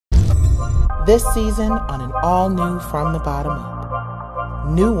This season on an all-new From the Bottom Up.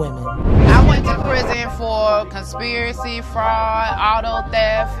 New women. I went to prison for conspiracy, fraud, auto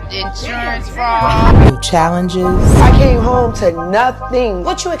theft, insurance fraud. New challenges. I came home to nothing.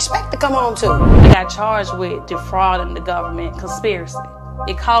 What you expect to come home to? I got charged with defrauding the government, conspiracy.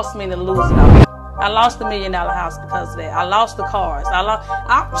 It cost me to lose it all. I lost $1 million house because of that. I lost the cars.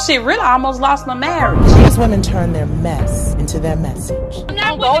 I almost lost my marriage. These women turn their mess into their message. I'm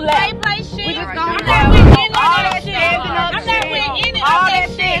not with the play shit. I'm not with any of that shit. I'm not with any of that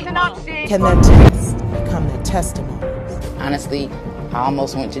shit. Can their tests become their testimonies? Honestly, I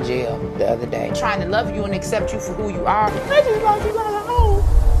almost went to jail the other day. Trying to love you and accept you for who you are. I just lost a lot of hope,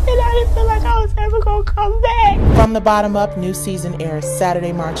 and I didn't feel like I was ever gonna come back. From the Bottom Up, new season airs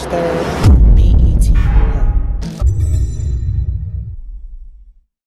Saturday, March 3rd.